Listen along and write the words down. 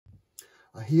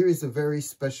Here is a very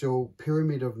special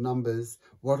pyramid of numbers,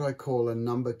 what I call a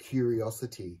number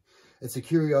curiosity. It's a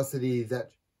curiosity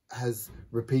that has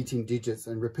repeating digits,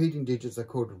 and repeating digits are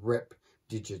called rep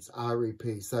digits,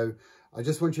 REP. So I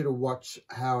just want you to watch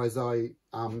how, as I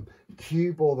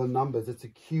cube all the numbers, it's a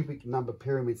cubic number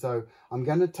pyramid. So I'm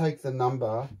going to take the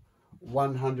number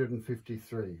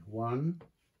 153. 1,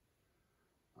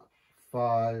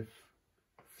 5,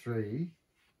 3.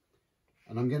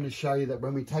 And I'm going to show you that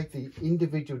when we take the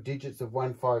individual digits of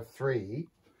 153,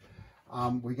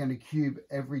 we're going to cube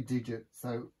every digit.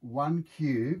 So 1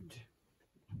 cubed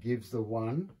gives the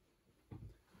 1.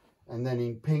 And then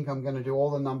in pink, I'm going to do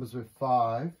all the numbers with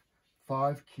 5.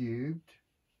 5 cubed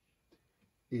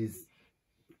is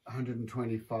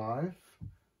 125.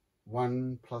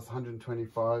 1 plus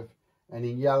 125. And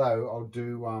in yellow, I'll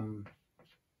do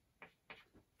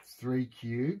 3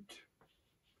 cubed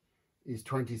is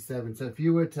 27. So if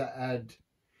you were to add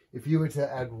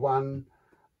 1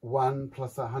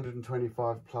 plus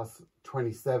 125 plus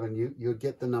 27, you'd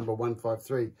get the number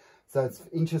 153. So it's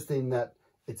interesting that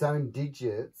its own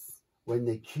digits, when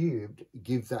they're cubed,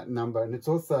 give that number. And it's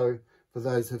also, for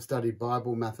those who've studied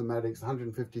Bible mathematics,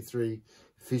 153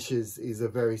 fishes is a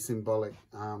very symbolic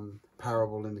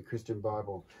parable in the Christian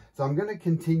Bible. So I'm going to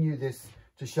continue this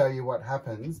to show you what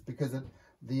happens, because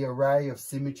the array of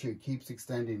symmetry keeps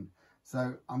extending.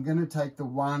 So I'm going to take the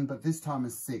 1, but this time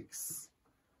is 6.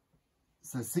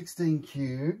 So 16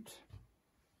 cubed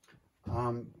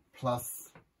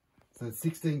plus, so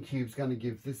 16 cubed is going to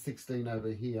give this 16 over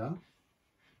here.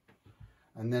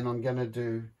 And then I'm going to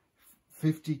do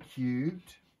 50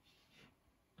 cubed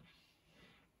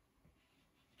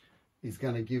is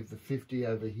going to give the 50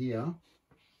 over here.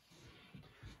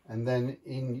 And then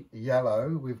in yellow,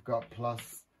 we've got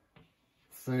plus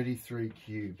 33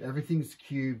 cubed. Everything's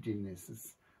cubed in this.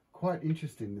 It's quite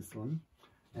interesting, this one.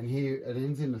 And here it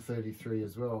ends in a 33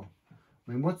 as well.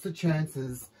 I mean, what's the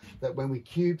chances that when we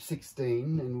cube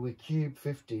 16 and we cube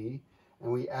 50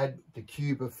 and we add the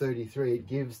cube of 33, it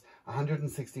gives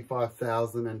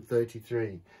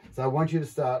 165,033. So I want you to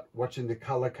start watching the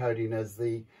color coding as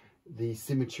the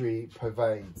symmetry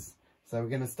pervades. So we're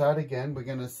going to start again. We're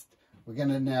going to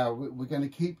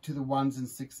keep to the 1s and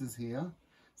 6s here.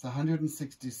 So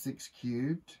 166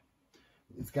 cubed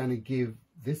is going to give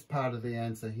this part of the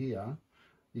answer here.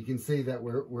 You can see that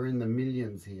we're in the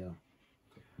millions here.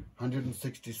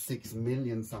 166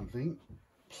 million something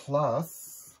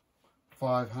plus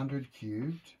 500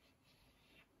 cubed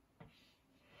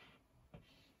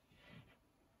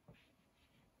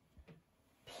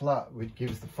plus, which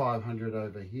gives the 500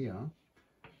 over here.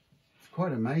 It's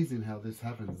quite amazing how this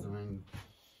happens. I mean,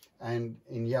 and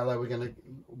in yellow, we're going to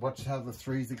watch how the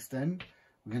 3s extend.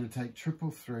 We're going to take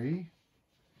 333,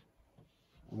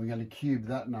 and we're going to cube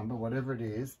that number, whatever it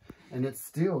is, and it's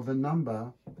still, the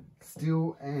number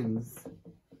still ends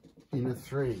in a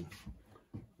 3.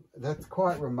 That's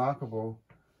quite remarkable.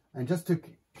 And just to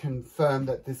confirm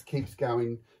that this keeps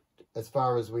going as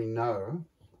far as we know,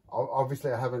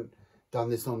 obviously I haven't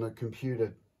done this on a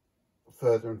computer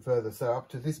further and further. So up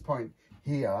to this point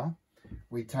here,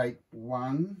 we take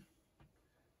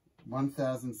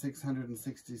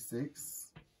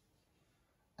 1,666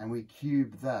 and we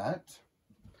cube that.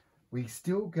 We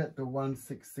still get the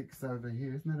 166 over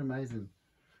here. Isn't that amazing?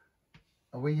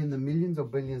 Are we in the millions or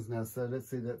billions now? So let's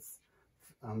see, that's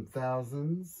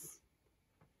thousands.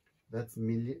 That's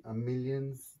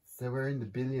millions. So we're in the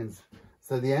billions.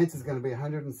 So the answer is going to be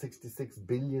 166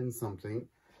 billion something.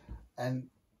 And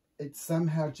it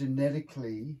somehow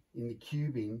genetically, in the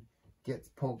cubing, gets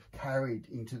carried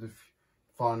into the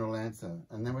final answer.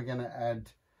 And then we're going to add,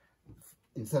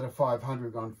 instead of 500,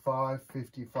 we've gone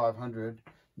 550, 500.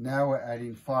 Now we're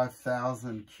adding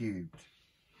 5,000 cubed.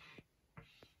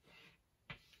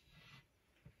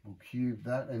 We'll cube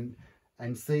that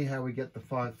and see how we get the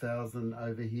 5,000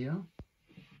 over here.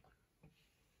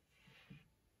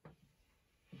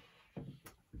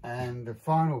 And the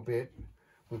final bit,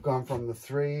 we've gone from the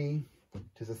 3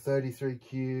 to the 33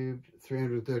 cubed,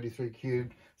 333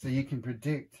 cubed. So you can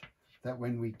predict that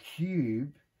when we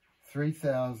cube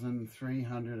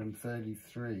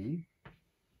 3,333,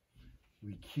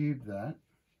 we cube that,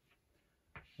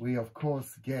 we of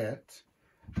course get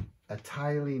a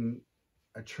trailing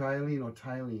of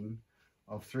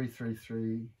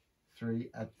 3333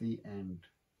 at the end.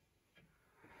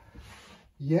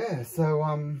 Yeah, so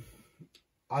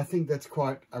I think that's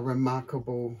quite a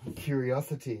remarkable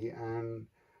curiosity, and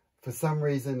for some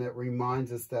reason it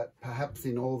reminds us that perhaps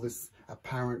in all this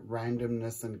apparent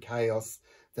randomness and chaos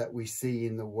that we see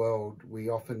in the world, we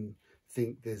often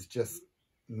think there's just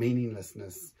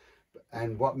meaninglessness.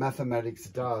 And what mathematics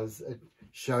does,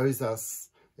 shows us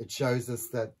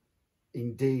that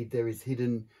indeed there is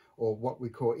hidden, or what we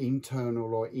call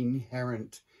internal or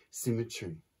inherent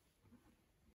symmetry.